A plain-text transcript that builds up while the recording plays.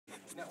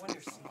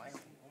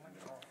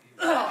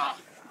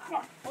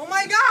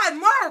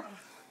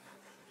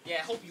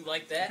You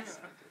like that?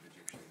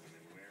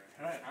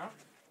 Alright, huh?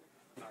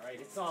 Alright,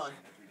 it's on.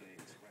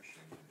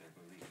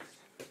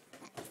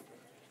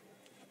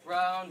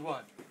 Round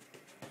one.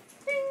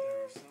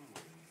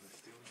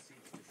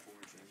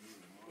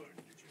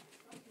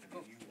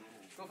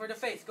 Go for the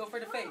face. Go for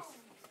the face.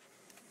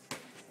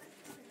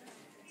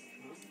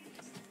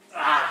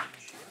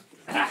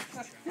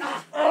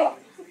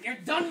 You're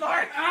done,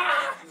 Mark!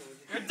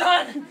 You're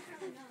done!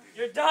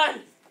 You're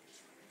done!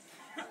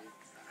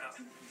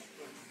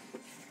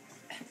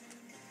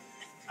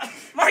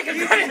 Mark, you're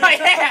grabbing my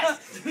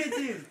ass!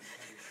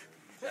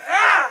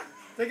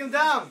 Take him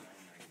down!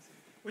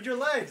 With your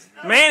legs!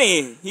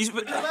 Manny, he's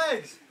With your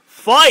legs!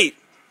 fight.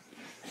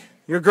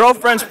 Your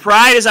girlfriend's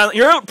pride is on the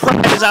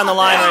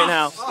line right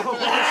now.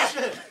 Oh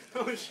shit!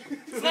 Oh shit!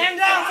 Slam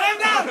down! Slam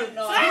down!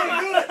 Slam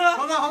down!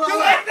 Hold on!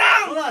 Slam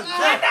down! Hold on!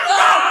 Slam down!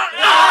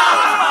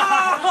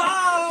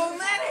 Oh,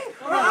 Manny!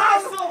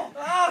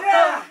 Oh,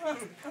 yeah!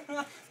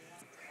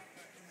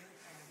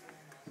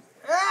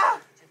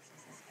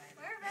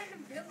 Where a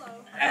random pillow?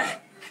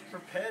 For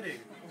petting.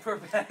 For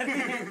bad.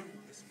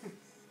 There's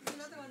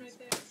another one right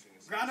there.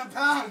 Ground and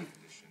pound!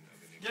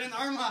 Get an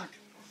arm lock!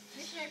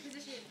 Missionary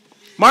position.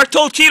 Mark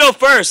told Keto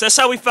first. That's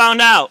how we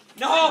found out.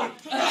 No!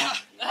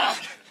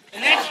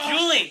 And that's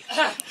Julie!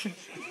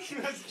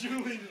 That's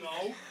Julie,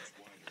 no.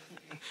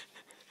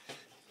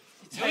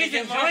 Julie's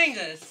enjoying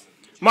this.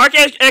 Mark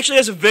actually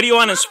has a video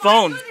on his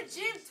phone. I go to the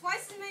gym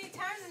twice as many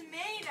times as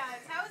Manny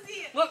does. How is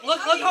he? Look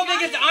how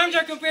big his arms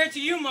are compared to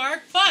you,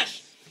 Mark.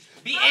 Push!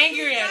 Be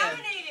angry at him.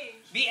 Dominating.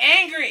 Be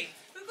angry!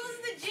 Who goes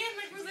to the gym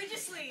like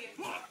religiously?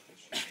 Oh!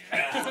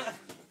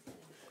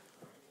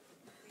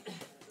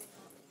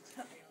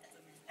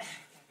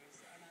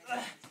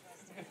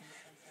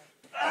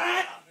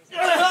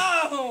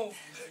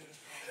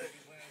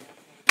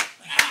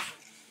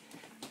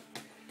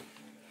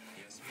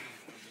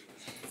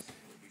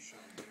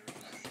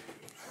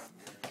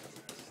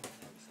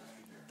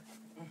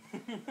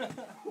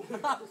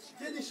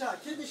 Kidney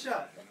shot! Kidney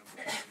shot!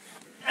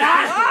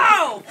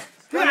 Ow!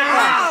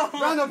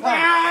 Ground and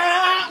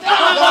pound!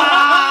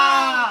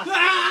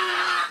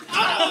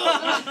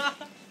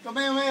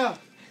 Kamehameha!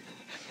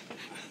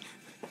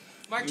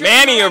 Mark, turn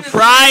Manny, your around and-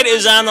 pride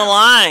is on the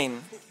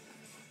line.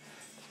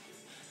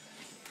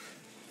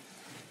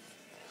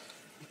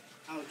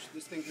 Ouch,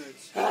 this thing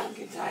hurts. I'm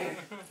getting tired.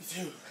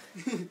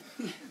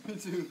 Me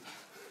too.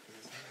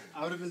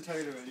 I would have been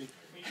tired already.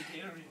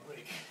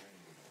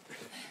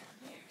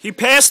 He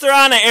passed her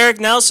on to Eric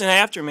Nelson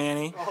after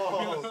Manny.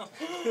 Oh.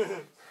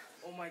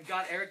 Oh my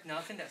God, Eric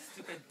Nelson, that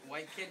stupid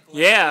white kid. Who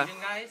Yeah.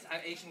 Asian guys,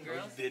 Asian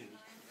girls. I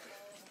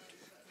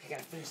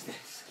gotta finish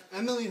this.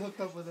 Emily hooked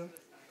up with him.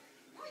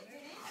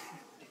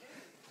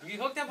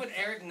 You hooked up with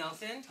Eric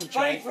Nelson?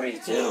 Fighting for you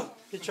too.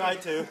 He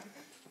tried to.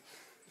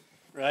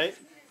 Right?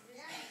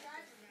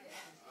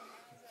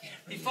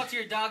 He fucked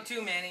your dog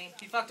too, Manny.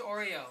 He fucked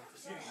Oreo.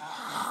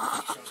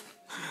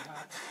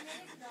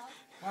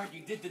 Mark,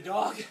 you did the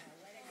dog.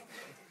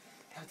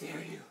 How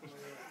dare you?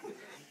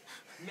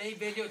 May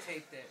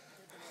videotaped it.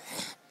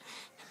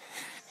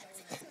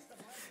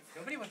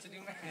 Nobody wants to do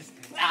madness.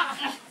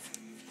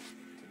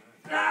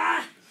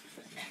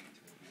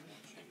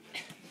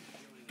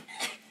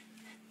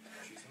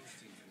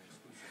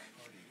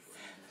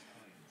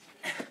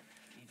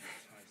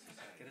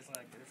 Get his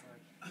leg, get his leg.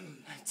 I'm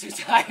too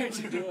tired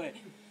to do it.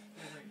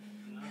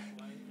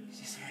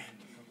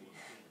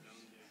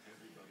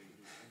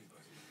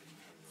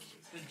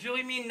 Does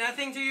Julie mean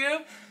nothing to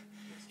you?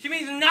 She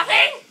means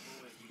nothing?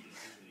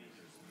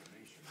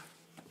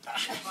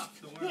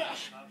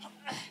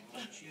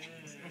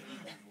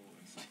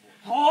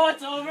 Oh,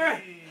 it's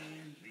over.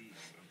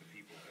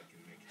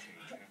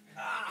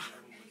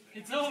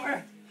 It's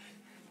over.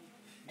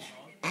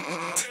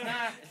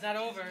 It's not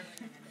over.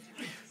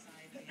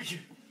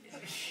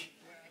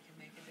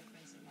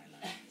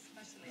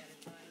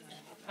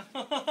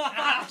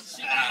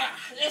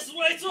 This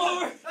way, it's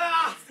over.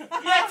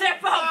 Yeah,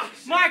 step up.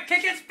 Mark,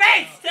 kick his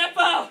face! Step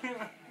up.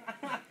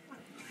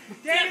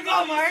 There you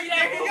go, Mark.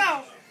 There you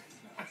go.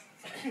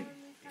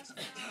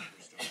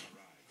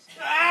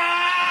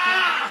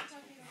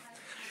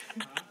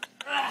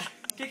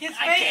 Kick his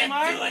I face, can't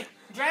Mark. do it.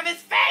 Grab his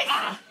face.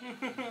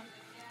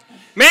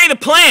 Manny the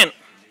plant.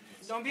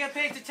 Don't be a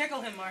pig to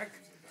tickle him, Mark.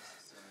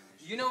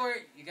 You know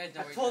where. You guys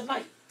know I where. pulled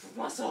my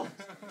muscle.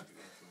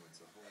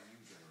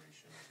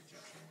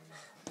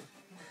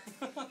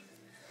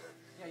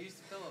 Yeah, use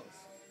the pillows.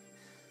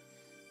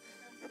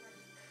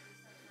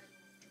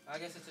 I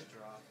guess it's a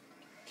draw.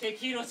 Okay,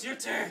 Keto, it's your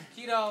turn.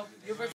 Keto, you're